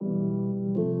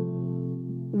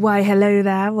Why, hello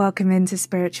there. Welcome into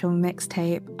Spiritual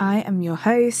Mixtape. I am your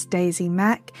host, Daisy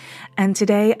Mack, and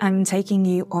today I'm taking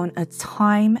you on a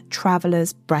time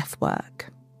traveler's breathwork.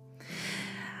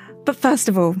 But first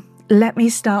of all, let me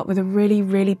start with a really,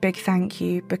 really big thank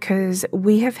you because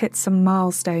we have hit some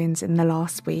milestones in the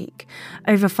last week.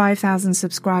 Over 5,000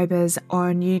 subscribers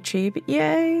on YouTube.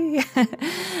 Yay!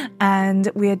 And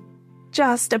we're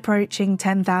just approaching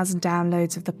 10,000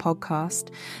 downloads of the podcast.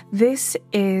 This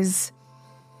is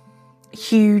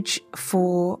huge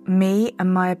for me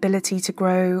and my ability to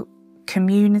grow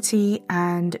community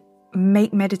and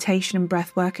make meditation and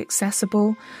breathwork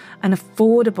accessible and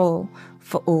affordable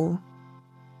for all.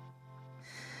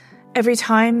 Every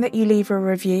time that you leave a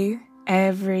review,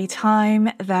 every time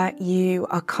that you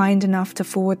are kind enough to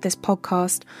forward this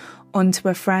podcast onto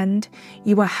a friend,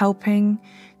 you are helping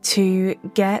to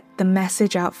get the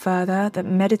message out further that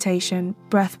meditation,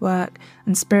 breathwork,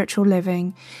 and spiritual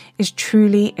living is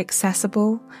truly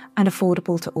accessible and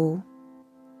affordable to all.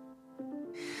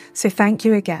 So thank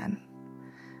you again.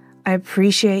 I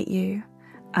appreciate you.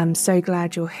 I'm so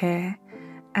glad you're here.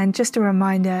 And just a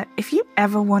reminder, if you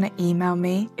ever want to email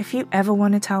me, if you ever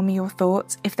want to tell me your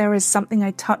thoughts, if there is something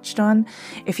I touched on,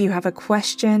 if you have a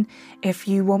question, if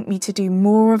you want me to do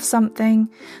more of something,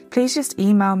 please just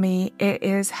email me. It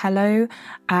is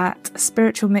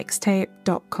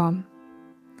hello@spiritualmixtape.com.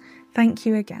 Thank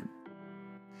you again.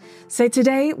 So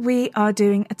today we are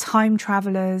doing a time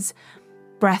traveler's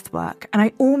breathwork, and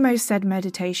I almost said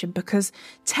meditation because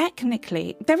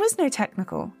technically there is no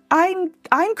technical. I'm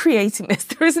creating this.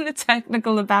 There isn't a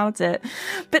technical about it,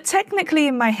 but technically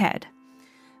in my head,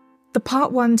 the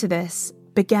part one to this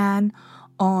began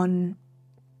on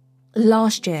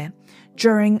last year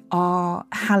during our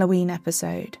Halloween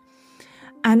episode,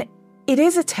 and it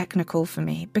is a technical for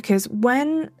me because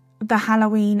when the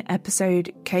Halloween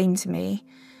episode came to me,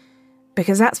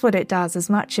 because that's what it does, as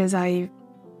much as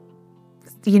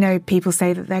people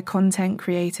say that they're content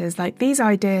creators, like these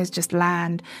ideas just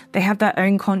land, they have their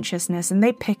own consciousness and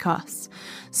they pick us.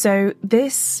 So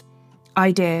this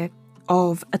idea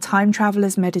of a time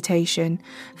traveler's meditation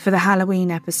for the Halloween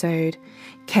episode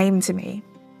came to me.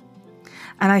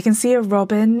 And I can see a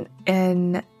robin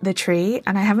in the tree,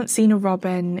 and I haven't seen a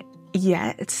robin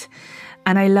yet.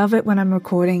 And I love it when I'm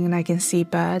recording and I can see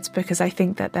birds because I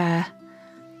think that they're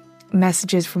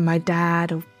messages from my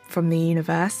dad or from the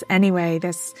universe. Anyway,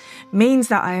 this means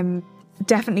that I'm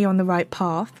definitely on the right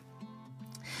path.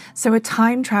 So a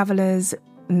time traveler's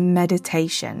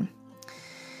meditation.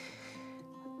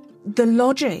 The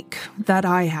logic that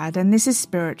I had, and this is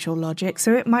spiritual logic,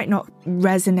 so it might not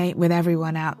resonate with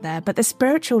everyone out there, but the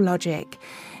spiritual logic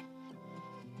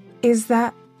is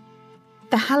that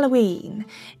the Halloween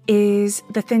is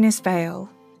the thinnest veil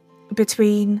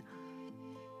between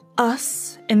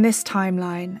us in this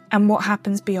timeline and what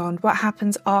happens beyond, what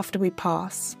happens after we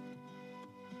pass.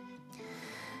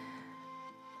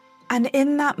 And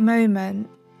in that moment,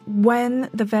 when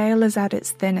the veil is at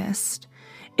its thinnest,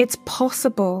 it's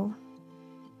possible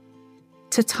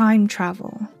to time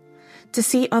travel, to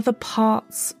see other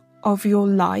parts of your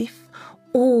life,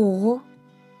 or,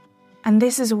 and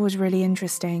this is always really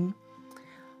interesting,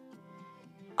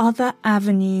 other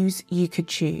avenues you could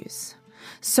choose.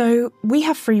 So we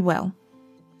have free will.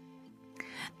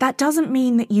 That doesn't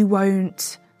mean that you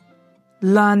won't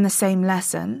learn the same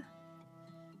lesson,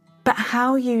 but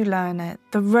how you learn it,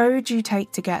 the road you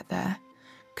take to get there,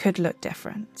 could look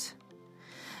different.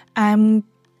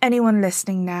 Anyone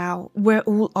listening now, we're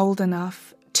all old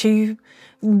enough to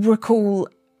recall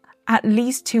at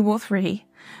least 2 or 3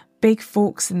 big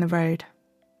forks in the road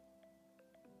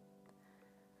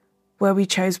where we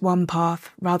chose one path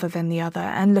rather than the other.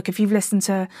 And look, if you've listened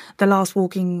to the last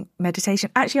walking meditation,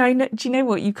 actually, I know, do you know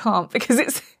what? You can't, because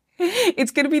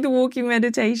it's going to be the walking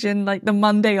meditation like the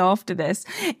Monday after this.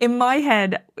 In my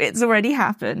head, it's already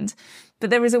happened.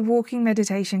 But there is a walking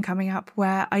meditation coming up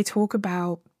where I talk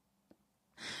about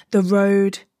the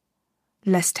road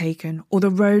less taken, or the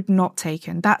road not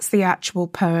taken. That's the actual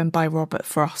poem by Robert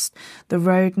Frost, The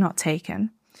Road Not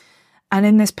Taken. And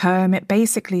in this poem, it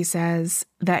basically says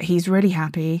that he's really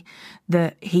happy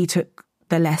that he took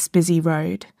the less busy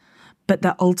road, but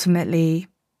that ultimately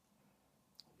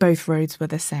both roads were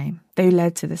the same. They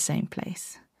led to the same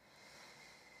place.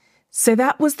 So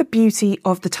that was the beauty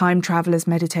of the time traveler's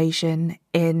meditation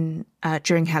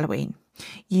during Halloween.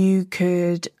 You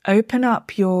could open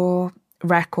up your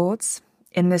records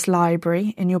in this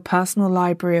library, in your personal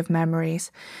library of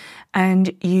memories,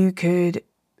 and you could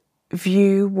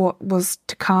view what was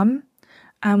to come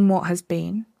and what has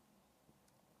been.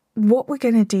 What we're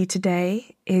going to do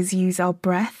today is use our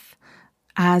breath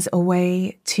as a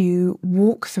way to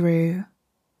walk through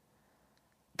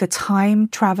the time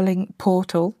traveling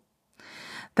portal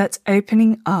that's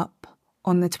opening up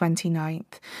on the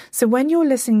 29th. So when you're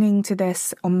listening to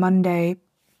this on Monday,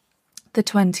 the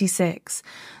 26th,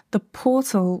 the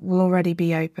portal will already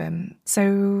be open.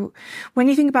 So when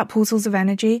you think about portals of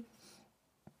energy,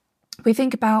 we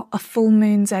think about a full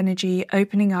moon's energy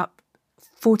opening up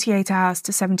 48 hours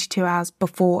to 72 hours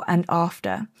before and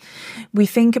after. We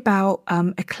think about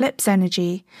eclipse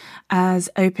energy as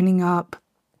opening up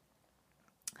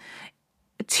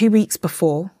 2 weeks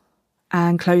before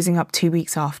and closing up 2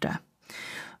 weeks after.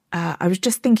 I was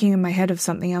just thinking in my head of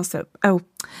something else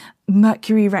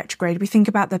Mercury retrograde. We think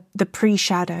about the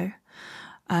pre-shadow,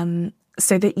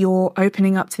 so that you're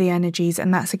opening up to the energies,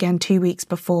 and that's again 2 weeks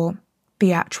before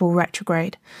the actual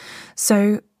retrograde.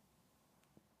 So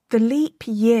the leap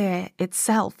year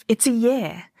itself, it's a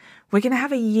year. We're going to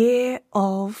have a year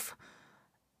of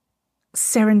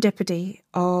serendipity,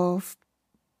 of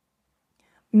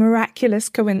miraculous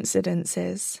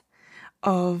coincidences,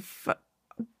 of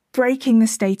breaking the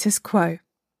status quo.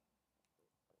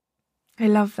 I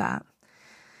love that.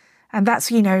 And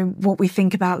that's, what we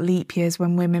think about leap years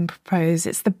when women propose.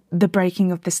 It's the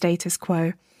breaking of the status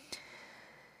quo.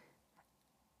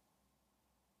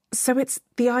 So it's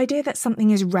the idea that something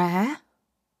is rare,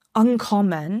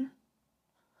 uncommon,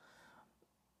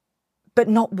 but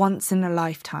not once in a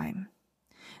lifetime.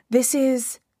 This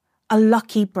is a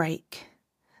lucky break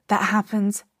that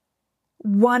happens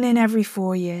 1 in every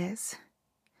 4 years.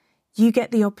 You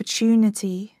get the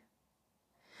opportunity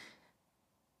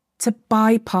to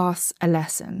bypass a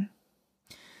lesson,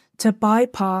 to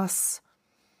bypass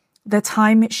the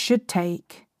time it should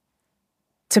take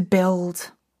to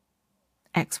build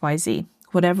XYZ,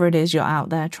 whatever it is you're out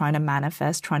there trying to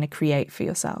manifest, trying to create for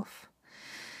yourself.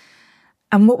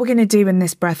 And what we're going to do in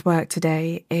this breath work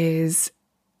today is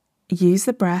use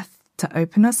the breath to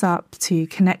open us up, to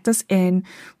connect us in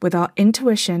with our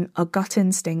intuition, our gut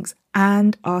instincts,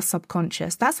 and our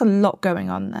subconscious. That's a lot going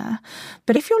on there.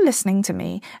 But if you're listening to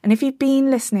me, and if you've been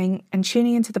listening and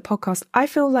tuning into the podcast, I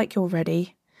feel like you're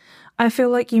ready. I feel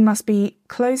like you must be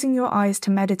closing your eyes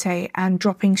to meditate and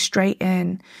dropping straight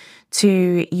in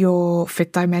to your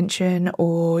fifth dimension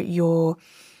or your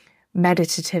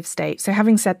meditative state. So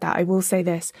having said that, I will say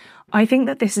this. I think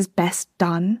that this is best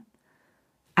done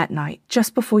at night,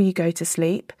 just before you go to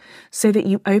sleep, so that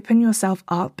you open yourself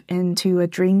up into a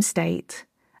dream state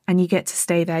and you get to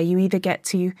stay there. You either get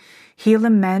to heal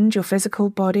and mend your physical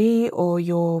body or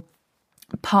your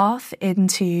path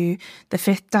into the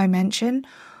fifth dimension,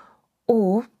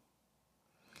 or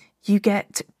you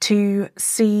get to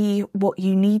see what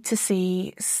you need to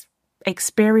see,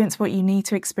 experience what you need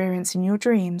to experience in your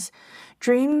dreams.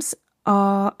 Dreams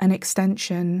are an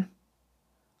extension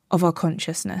of our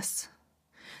consciousness.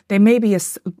 They may be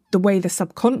the way the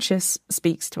subconscious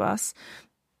speaks to us,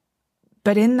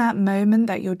 but in that moment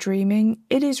that you're dreaming,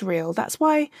 it is real. That's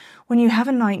why when you have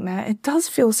a nightmare, it does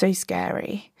feel so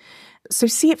scary. So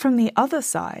see it from the other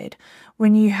side.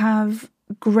 When you have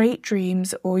great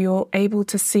dreams, or you're able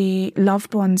to see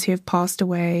loved ones who have passed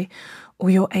away, or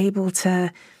you're able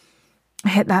to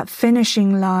hit that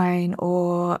finishing line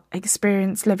or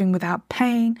experience living without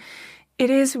pain, it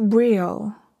is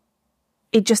real.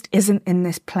 It just isn't in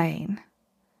this plane.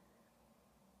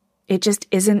 It just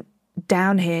isn't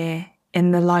down here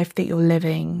in the life that you're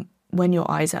living when your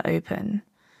eyes are open.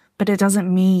 But it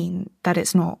doesn't mean that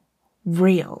it's not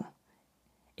real.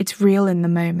 It's real in the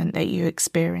moment that you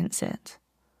experience it.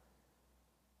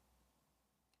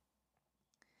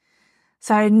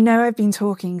 So I know I've been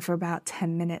talking for about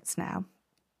 10 minutes now.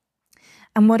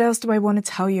 And what else do I want to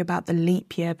tell you about the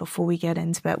leap year before we get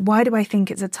into it? Why do I think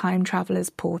it's a time traveler's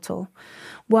portal?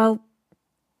 Well,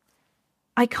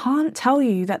 I can't tell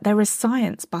you that there is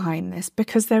science behind this,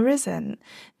 because there isn't.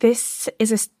 This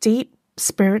is a deep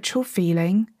spiritual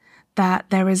feeling that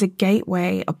there is a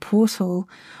gateway, a portal,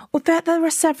 or that there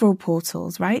are several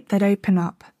portals, right, that open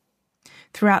up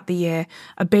throughout the year.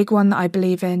 A big one that I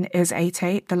believe in is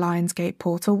 8/8, the Lion's Gate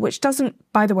portal, which doesn't,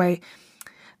 by the way,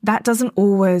 that doesn't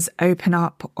always open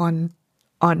up on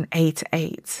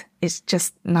 8/8. It's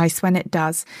just nice when it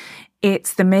does.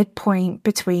 It's the midpoint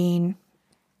between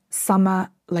summer,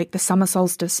 like the summer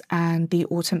solstice, and the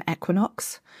autumn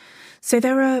equinox. So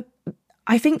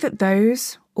I think that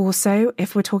those also,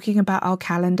 if we're talking about our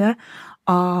calendar,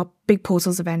 are big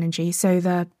portals of energy. So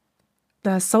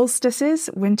the solstices,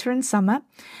 winter and summer,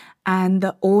 and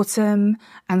the autumn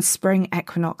and spring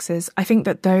equinoxes, I think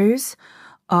that those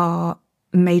are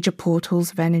major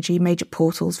portals of energy, major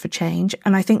portals for change.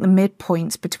 And I think the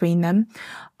midpoints between them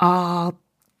are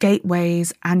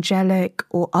gateways, angelic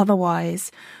or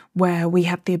otherwise, where we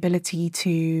have the ability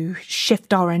to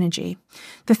shift our energy.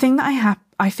 The thing that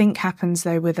I think happens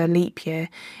though with a leap year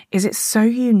is it's so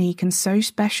unique and so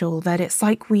special that it's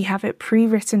like we have it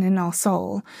pre-written in our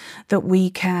soul that we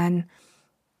can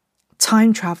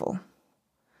time travel,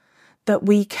 that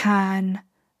we can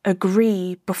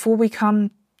agree before we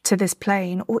come to this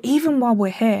plane, or even while we're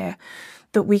here,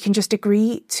 that we can just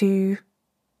agree to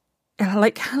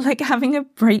like having a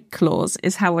break clause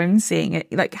is how I'm seeing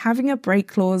it. Like having a break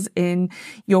clause in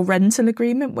your rental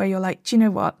agreement where you're like, do you know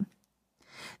what?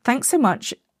 Thanks so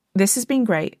much. This has been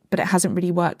great, but it hasn't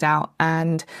really worked out.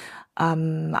 And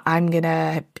I'm going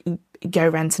to go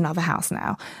rent another house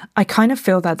now. I kind of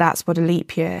feel that that's what a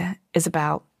leap year is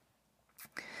about.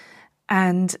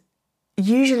 And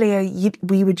usually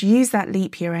we would use that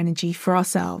leap year energy for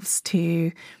ourselves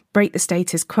to break the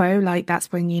status quo. Like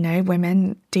that's when,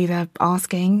 women do the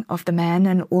asking of the men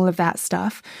and all of that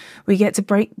stuff. We get to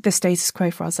break the status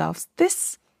quo for ourselves.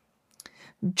 This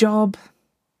job,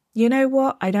 you know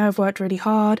what? I know I've worked really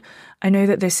hard. I know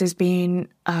that this has been,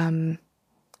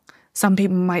 some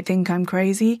people might think I'm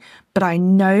crazy, but I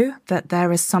know that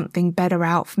there is something better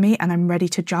out for me and I'm ready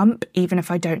to jump, even if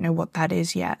I don't know what that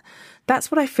is yet. That's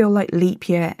what I feel like leap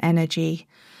year energy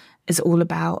is all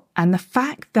about. And the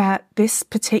fact that this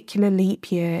particular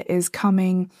leap year is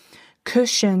coming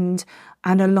cushioned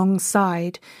and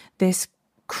alongside this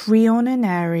Creon in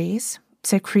Aries.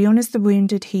 So Creon is the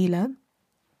wounded healer,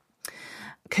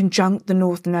 conjunct the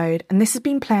North Node. And this has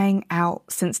been playing out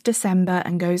since December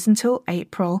and goes until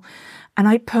April. And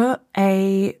I put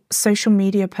a social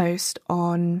media post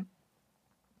on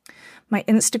my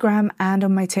Instagram and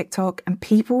on my TikTok, and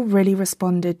people really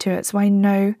responded to it. So I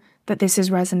know that this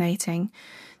is resonating.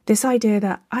 This idea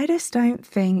that I just don't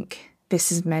think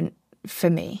this is meant for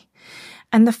me.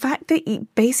 And the fact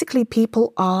that basically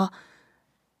people are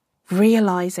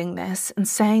realizing this and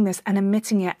saying this and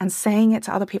admitting it and saying it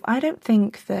to other people. I don't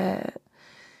think that,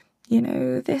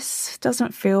 this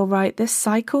doesn't feel right. This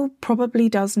cycle probably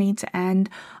does need to end.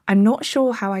 I'm not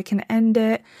sure how I can end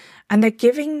it. And they're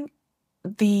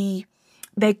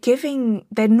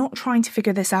not trying to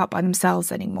figure this out by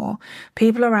themselves anymore.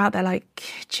 People are out there like,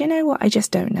 do you know what? I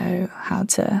just don't know how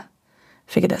to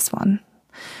figure this one.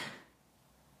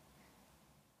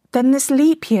 Then this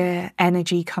leap year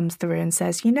energy comes through and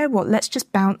says, you know what? Let's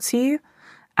just bounce you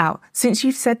out. Since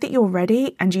you've said that you're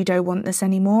ready and you don't want this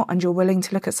anymore and you're willing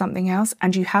to look at something else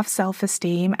and you have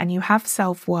self-esteem and you have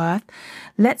self-worth,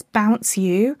 let's bounce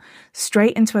you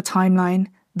straight into a timeline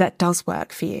that does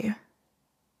work for you.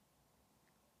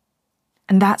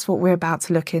 And that's what we're about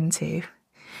to look into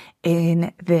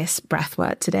in this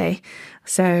breathwork today.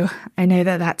 So I know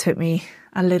that took me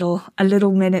a little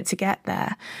minute to get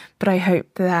there, but I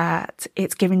hope that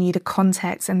it's given you the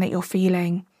context and that you're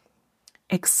feeling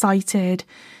excited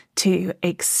to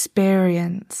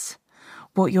experience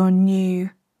what your new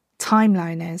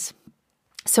timeline is.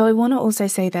 So I want to also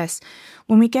say this.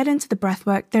 When we get into the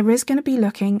breathwork, there is going to be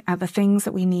looking at the things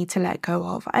that we need to let go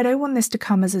of. I don't want this to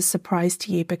come as a surprise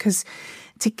to you, because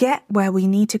to get where we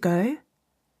need to go,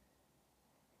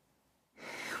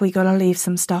 we got to leave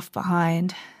some stuff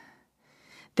behind.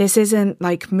 This isn't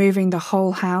like moving the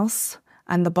whole house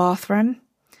and the bathroom.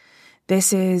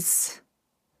 This is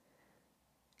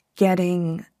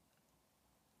getting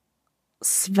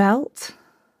svelte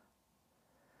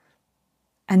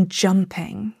and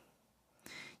jumping.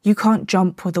 You can't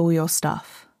jump with all your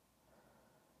stuff.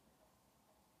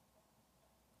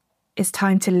 It's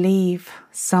time to leave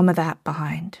some of that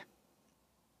behind.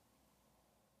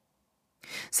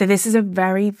 So this is a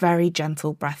very, very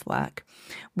gentle breath work.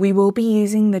 We will be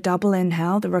using the double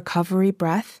inhale, the recovery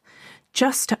breath,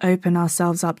 just to open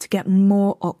ourselves up to get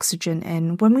more oxygen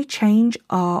in. When we change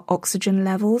our oxygen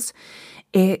levels,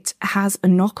 it has a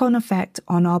knock-on effect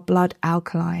on our blood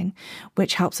alkaline,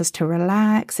 which helps us to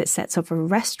relax. It sets off a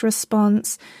rest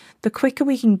response. The quicker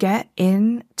we can get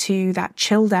into that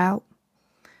chilled out,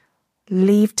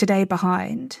 leave today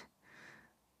behind,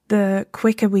 the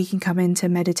quicker we can come into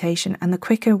meditation and the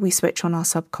quicker we switch on our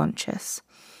subconscious.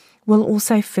 We'll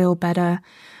also feel better.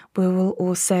 We will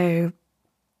also,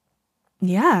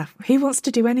 who wants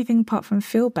to do anything apart from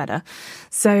feel better?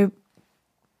 So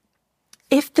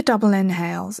if the double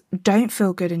inhales don't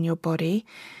feel good in your body,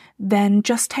 then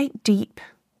just take deep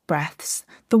breaths.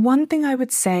 The one thing I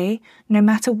would say, no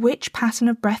matter which pattern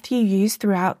of breath you use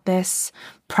throughout this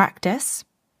practice,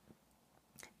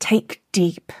 take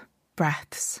deep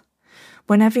breaths.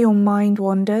 Whenever your mind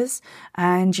wanders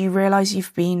and you realize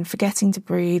you've been forgetting to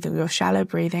breathe or you're shallow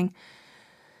breathing,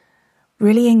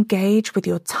 really engage with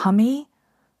your tummy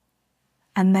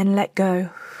and then let go.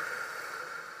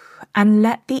 And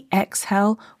let the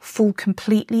exhale fall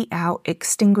completely out,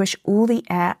 extinguish all the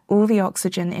air, all the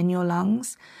oxygen in your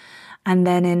lungs, and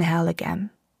then inhale again.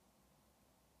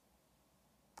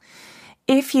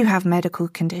 If you have medical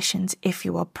conditions, if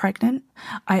you are pregnant,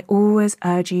 I always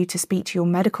urge you to speak to your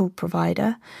medical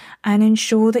provider and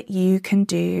ensure that you can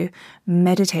do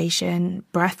meditation,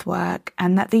 breath work,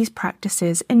 and that these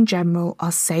practices in general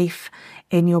are safe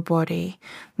in your body.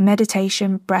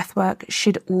 Meditation, breath work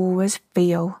should always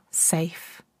feel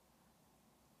safe.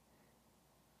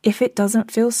 If it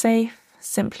doesn't feel safe,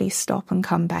 simply stop and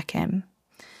come back in.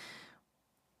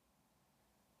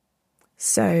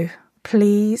 So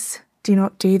please do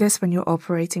not do this when you're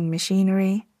operating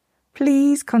machinery.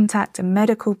 Please contact a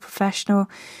medical professional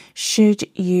should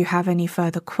you have any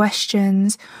further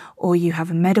questions or you have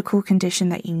a medical condition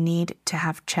that you need to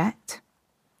have checked.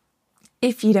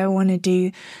 If you don't want to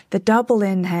do the double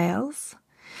inhales,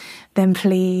 then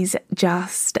please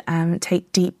just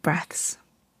take deep breaths.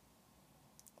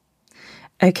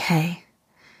 Okay.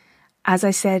 As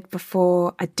I said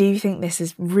before, I do think this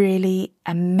is really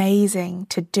amazing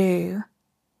to do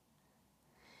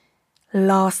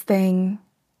last thing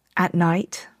at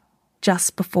night,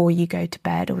 just before you go to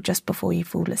bed or just before you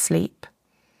fall asleep.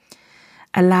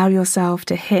 Allow yourself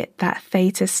to hit that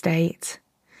theta state.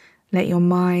 Let your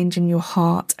mind and your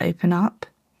heart open up.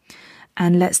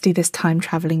 And let's do this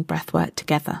time-traveling breathwork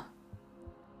together.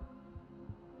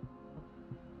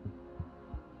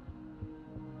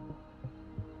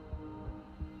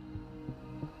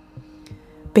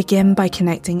 Begin by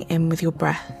connecting in with your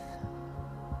breath.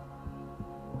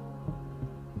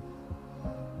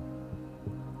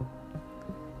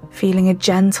 Feeling a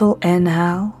gentle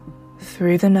inhale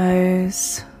through the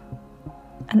nose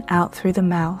and out through the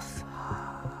mouth.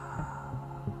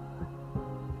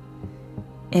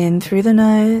 In through the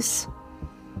nose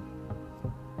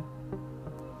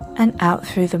and out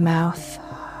through the mouth.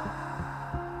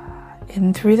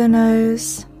 In through the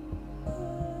nose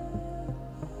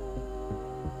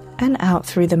and out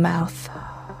through the mouth.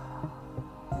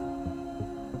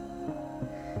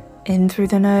 In through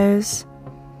the nose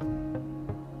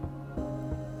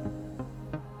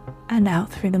and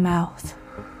out through the mouth.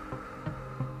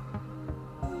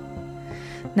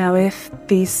 Now, if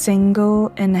these single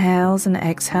inhales and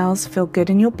exhales feel good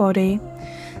in your body,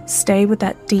 stay with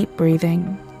that deep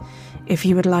breathing. If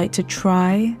you would like to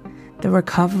try the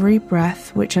recovery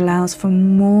breath, which allows for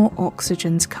more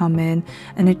oxygen to come in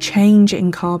and a change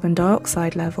in carbon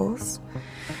dioxide levels,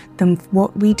 then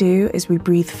what we do is we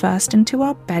breathe first into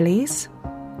our bellies,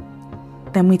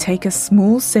 then we take a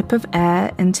small sip of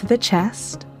air into the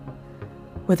chest,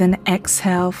 with an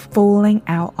exhale falling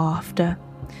out after.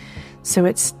 So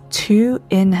it's 2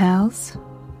 inhales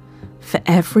for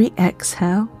every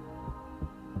exhale.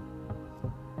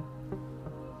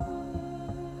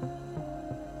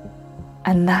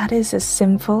 And that is as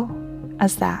simple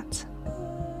as that.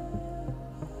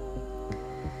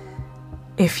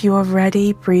 If you are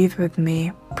ready, breathe with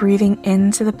me, breathing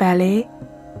into the belly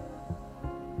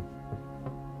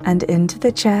and into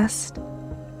the chest.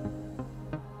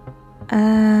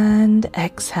 And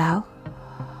exhale.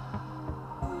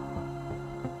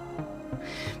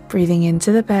 Breathing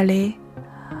into the belly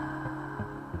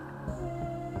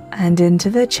and into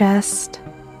the chest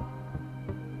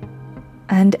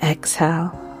and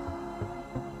exhale.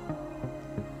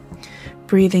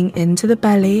 Breathing into the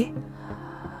belly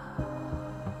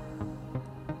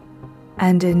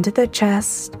and into the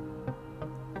chest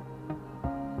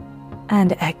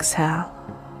and exhale.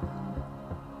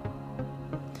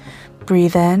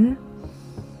 Breathe in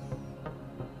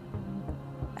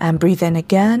and breathe in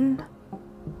again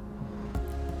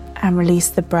and release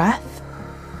the breath.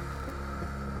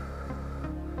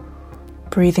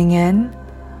 Breathing in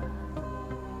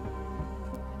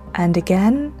and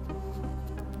again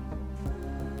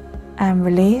and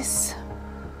release.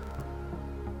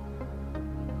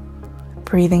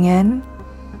 Breathing in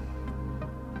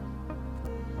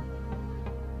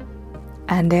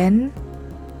and in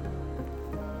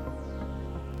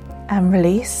and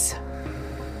release.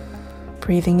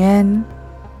 Breathing in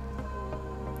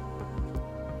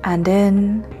and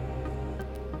in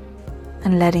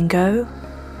and letting go.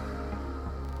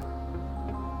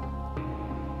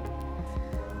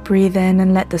 Breathe in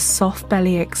and let the soft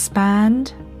belly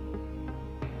expand.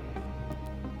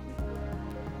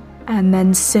 And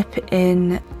then sip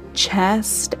in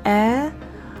chest air.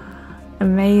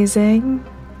 Amazing.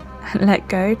 And let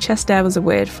go. Chest air was a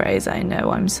weird phrase, I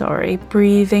know, I'm sorry.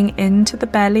 Breathing into the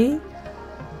belly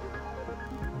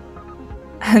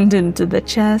and into the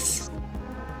chest.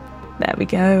 There we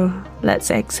go.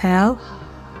 Let's exhale.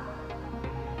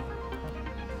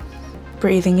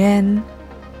 Breathing in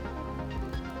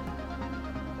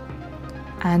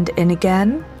and in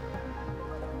again,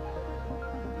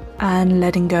 and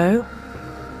letting go.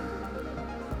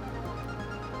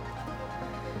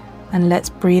 And let's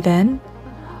breathe in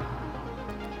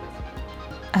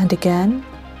and again,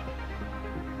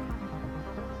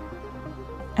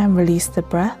 and release the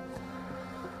breath.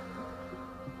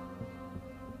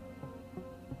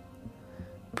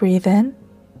 Breathe in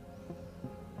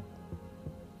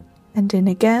and in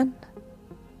again,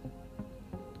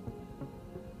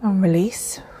 and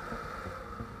release.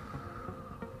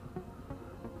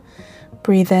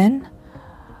 Breathe in.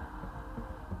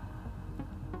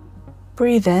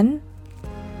 Breathe in.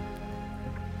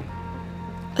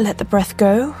 Let the breath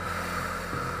go.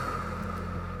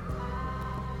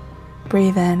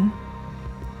 Breathe in.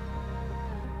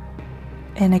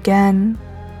 In again.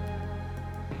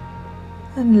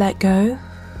 And let go.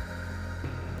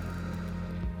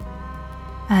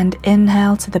 And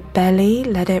inhale to the belly,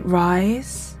 let it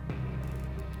rise.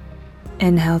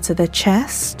 Inhale to the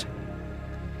chest.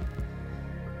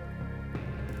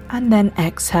 And then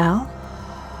exhale.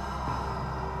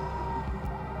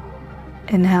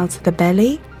 Inhale to the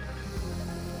belly.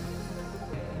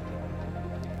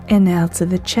 Inhale to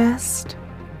the chest.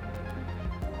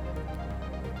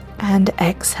 And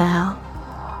exhale.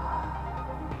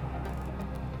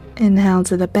 Inhale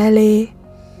to the belly.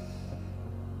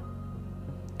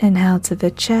 Inhale to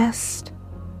the chest.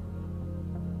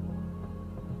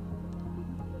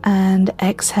 And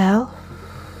exhale.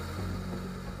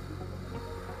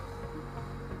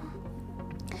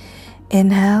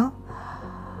 Inhale.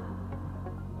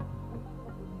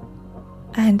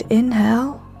 And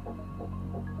inhale.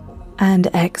 And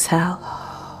exhale.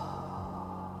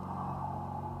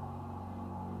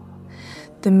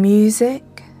 The music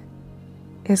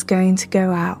is going to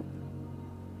go out.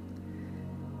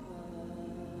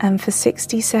 And for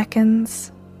 60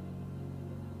 seconds,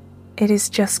 it is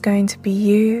just going to be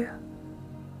you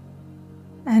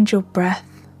and your breath.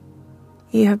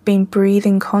 You have been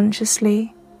breathing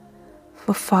consciously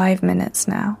for 5 minutes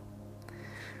now.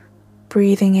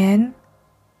 Breathing in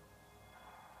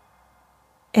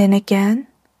again,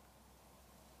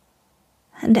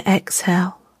 and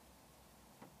exhale.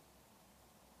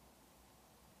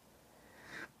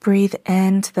 Breathe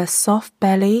into the soft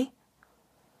belly.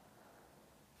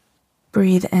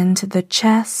 Breathe into the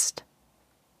chest.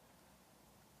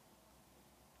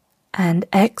 And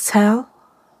exhale.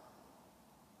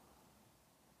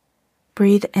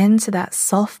 Breathe into that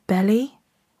soft belly.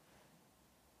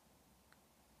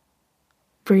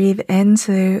 Breathe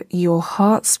into your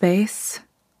heart space.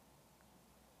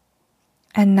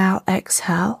 And now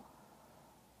exhale.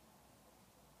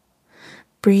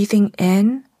 Breathing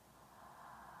in.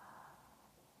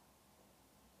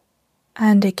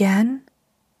 And again.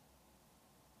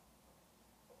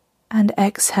 And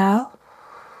exhale.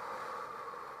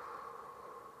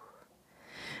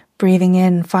 Breathing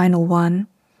in, final one.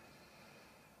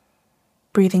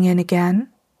 Breathing in again.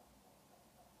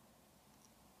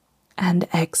 And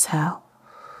exhale.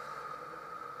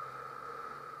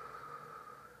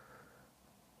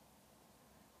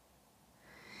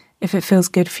 If it feels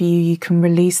good for you, you can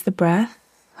release the breath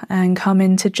and come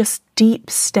into just deep,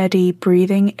 steady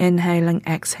breathing, inhaling,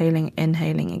 exhaling,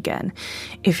 inhaling again.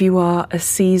 If you are a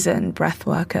seasoned breath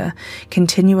worker,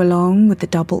 continue along with the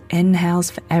double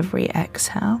inhales for every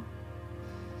exhale.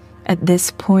 At this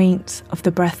point of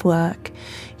the breath work,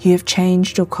 you have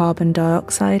changed your carbon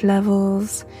dioxide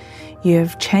levels. You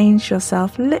have changed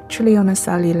yourself literally on a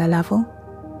cellular level.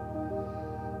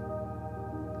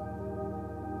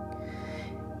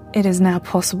 It is now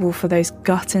possible for those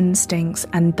gut instincts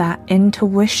and that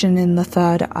intuition in the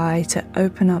third eye to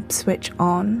open up, switch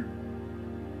on,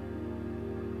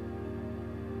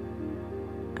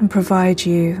 and provide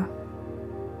you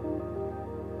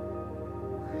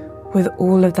with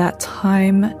all of that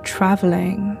time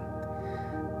traveling,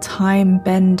 time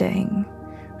bending,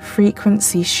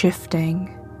 frequency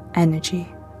shifting energy.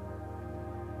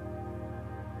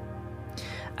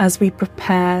 As we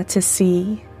prepare to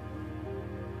see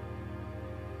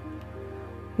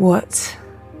what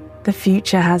the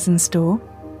future has in store,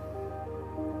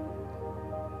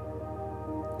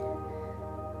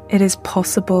 it is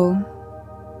possible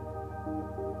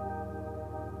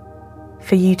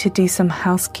for you to do some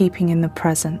housekeeping in the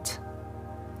present,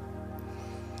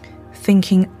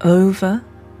 thinking over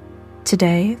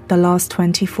today, the last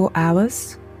 24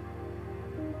 hours,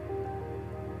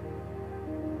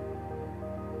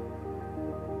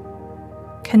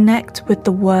 connect with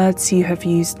the words you have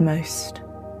used most.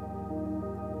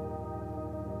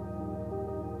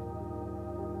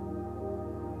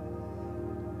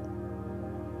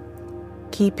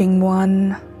 keeping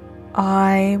one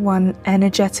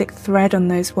energetic thread on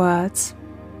those words.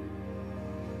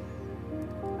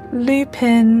 Loop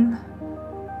in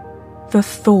the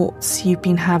thoughts you've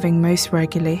been having most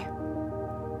regularly.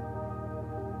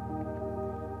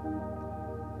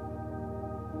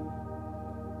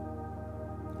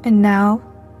 And now,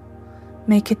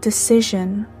 make a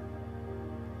decision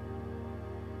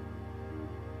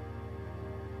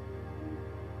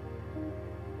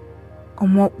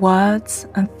on what words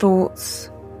and thoughts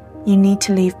you need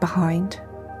to leave behind.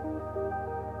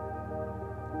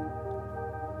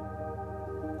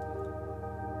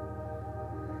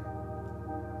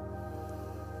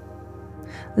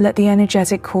 Let the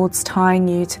energetic cords tying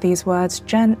you to these words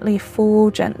gently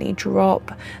fall, gently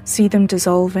drop, see them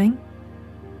dissolving.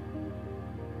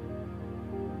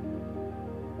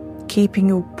 Keeping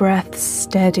your breath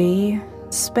steady,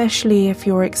 especially if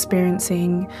you're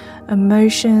experiencing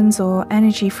emotions or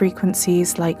energy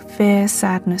frequencies like fear,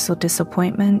 sadness, or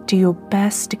disappointment, do your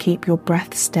best to keep your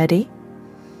breath steady.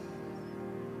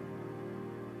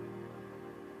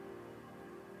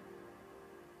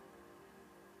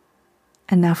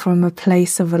 And now from a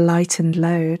place of a lightened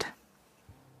load,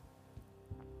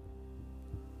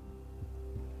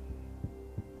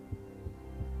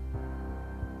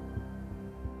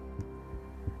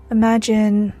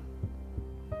 imagine,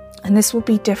 and this will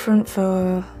be different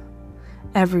for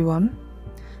everyone,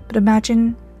 but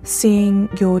imagine seeing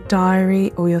your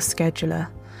diary or your scheduler.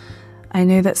 I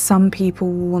know that some people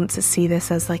will want to see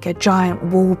this as like a giant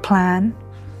wall plan,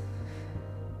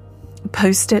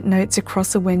 post-it notes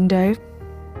across a window.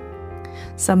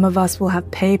 Some of us will have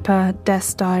paper,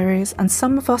 desk diaries, and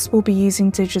some of us will be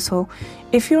using digital.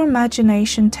 If your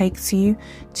imagination takes you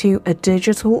to a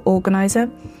digital organizer,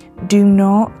 do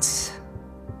not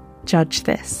judge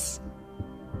this.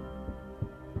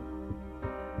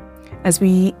 As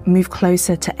we move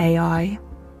closer to AI,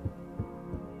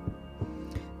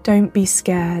 don't be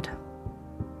scared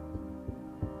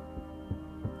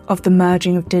of the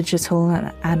merging of digital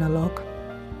and analog.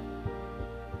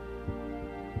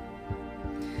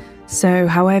 So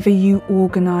however you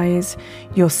organize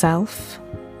yourself,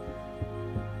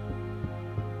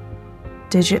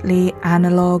 digitally,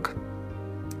 analog,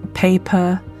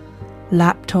 paper,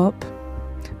 laptop,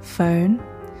 phone,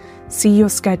 see your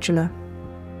scheduler,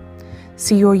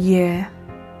 see your year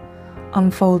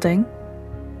unfolding,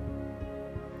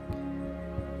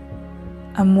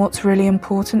 and what's really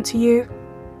important to you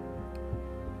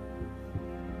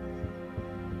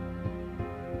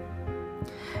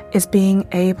is being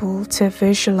able to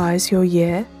visualize your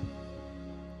year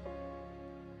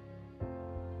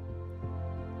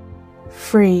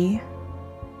free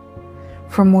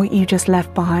from what you just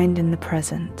left behind in the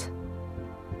present.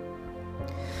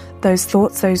 Those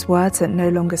thoughts, those words that no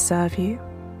longer serve you.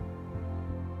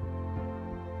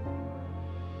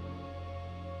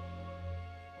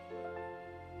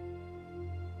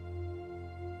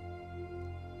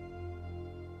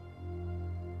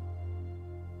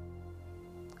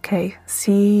 Okay,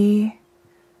 see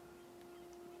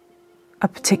a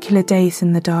particular date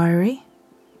in the diary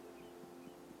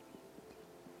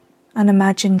and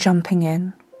imagine jumping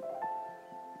in.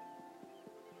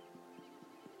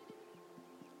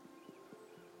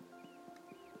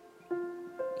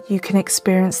 You can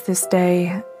experience this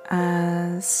day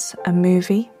as a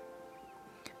movie,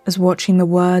 as watching the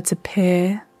words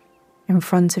appear in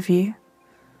front of you.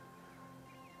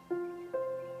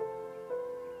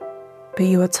 But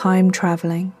you are time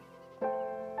traveling.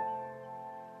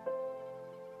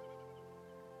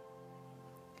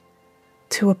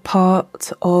 To a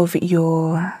part of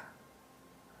your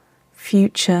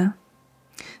future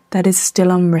that is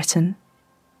still unwritten,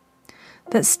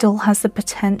 that still has the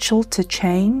potential to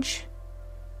change.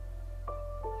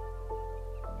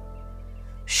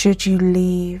 Should you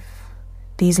leave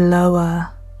these lower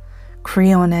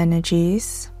Creon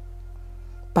energies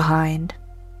behind?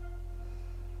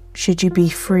 Should you be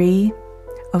free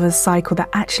of a cycle that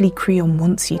actually Creon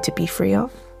wants you to be free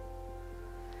of?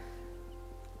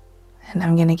 And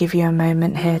I'm going to give you a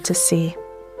moment here to see.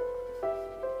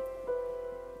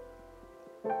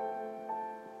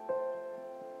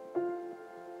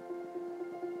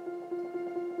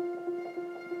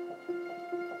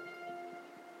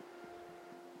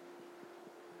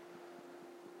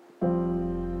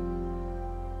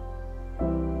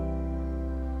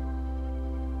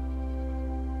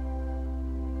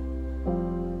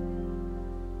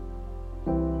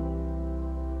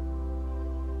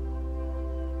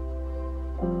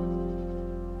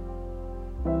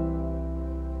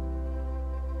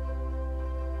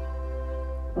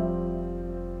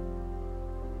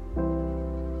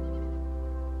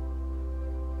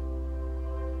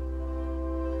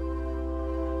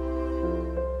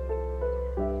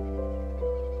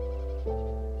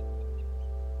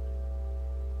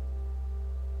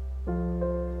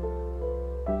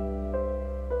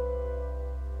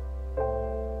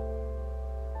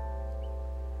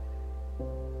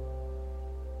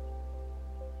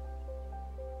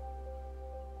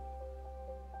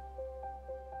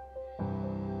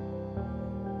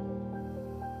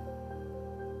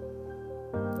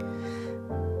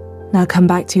 Now come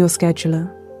back to your scheduler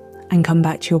and come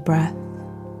back to your breath.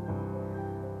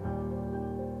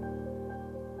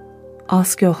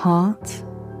 Ask your heart,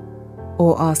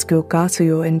 or ask your gut or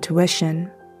your intuition,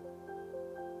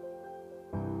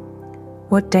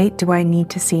 what date do I need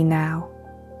to see now?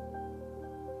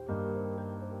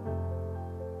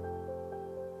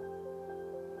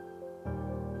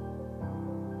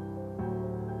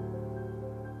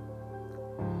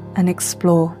 And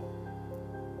explore.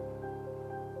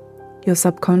 Your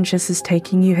subconscious is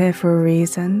taking you here for a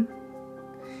reason.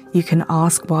 You can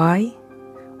ask why,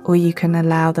 or you can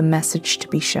allow the message to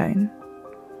be shown.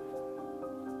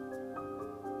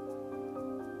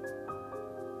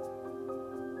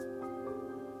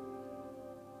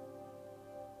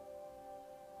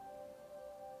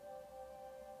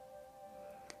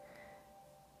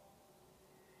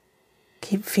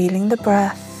 Keep feeling the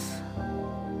breath.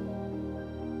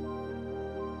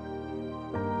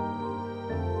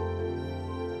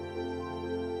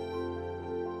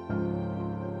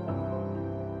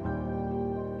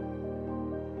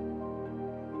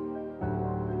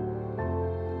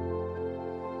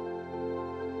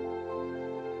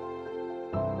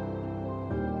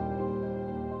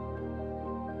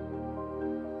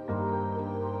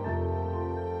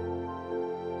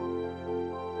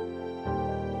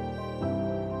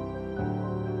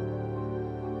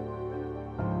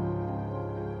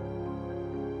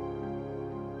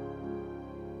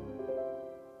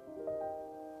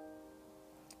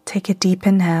 Take a deep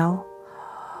inhale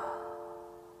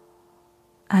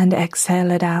and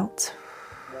exhale it out.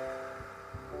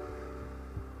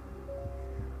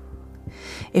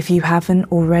 If you haven't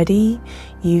already,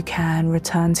 you can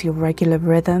return to your regular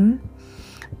rhythm,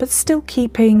 but still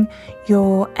keeping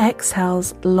your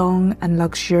exhales long and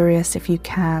luxurious if you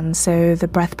can. So the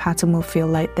breath pattern will feel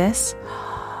like this.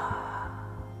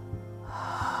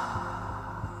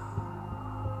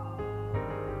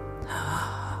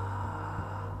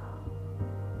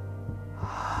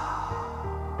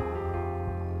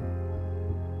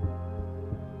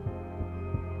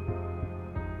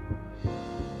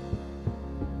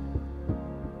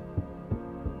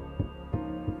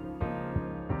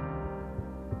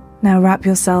 Now wrap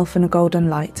yourself in a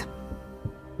golden light.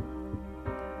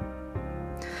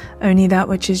 Only that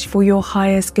which is for your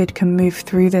highest good can move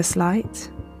through this light.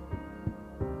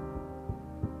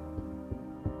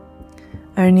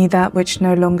 Only that which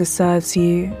no longer serves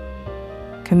you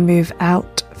can move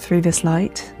out through this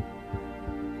light.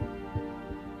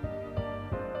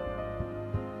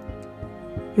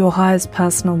 Your highest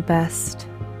personal best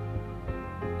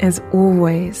is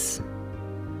always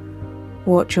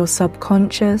what your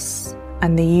subconscious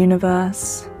and the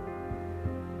universe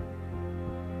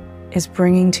is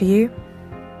bringing to you.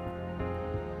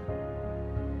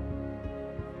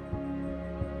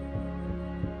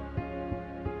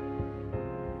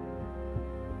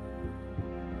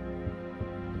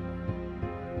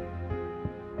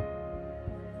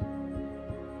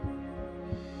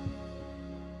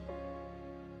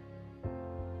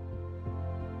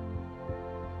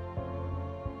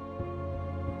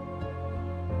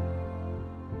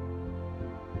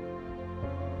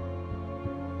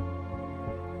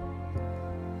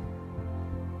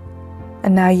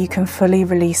 And now you can fully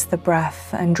release the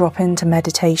breath and drop into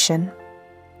meditation.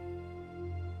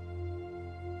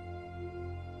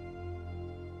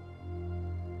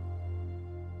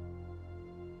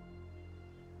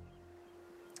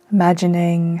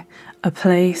 Imagining a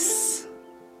place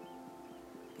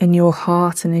in your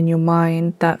heart and in your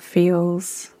mind that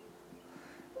feels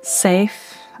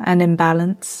safe and in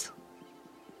balance.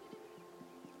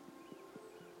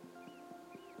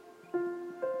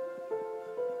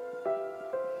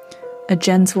 A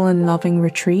gentle and loving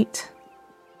retreat.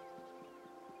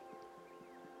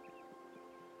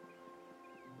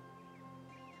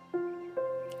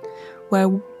 Where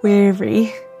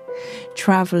weary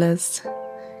travelers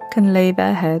can lay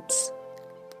their heads.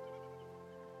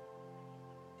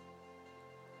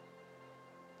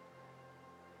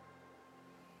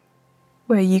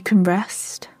 Where you can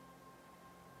rest.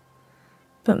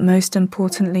 But most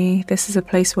importantly, this is a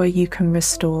place where you can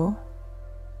restore.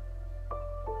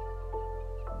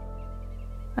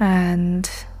 And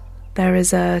there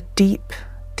is a deep,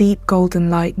 deep golden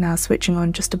light now switching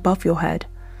on just above your head.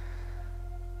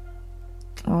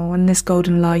 Oh, and this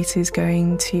golden light is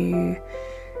going to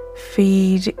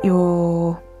feed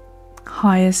your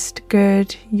highest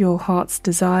good, your heart's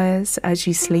desires as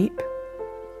you sleep.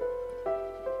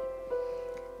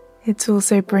 It's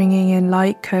also bringing in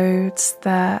light codes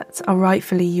that are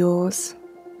rightfully yours,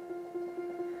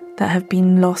 that have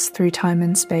been lost through time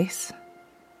and space.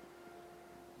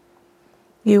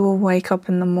 You will wake up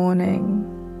in the morning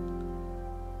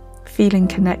feeling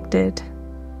connected,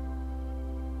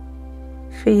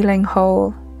 feeling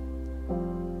whole,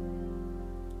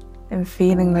 and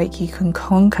feeling like you can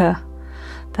conquer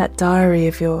that diary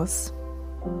of yours.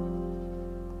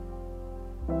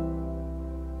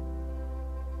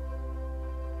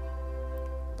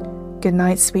 Good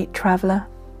night, sweet traveller,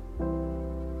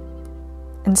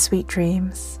 and sweet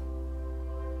dreams.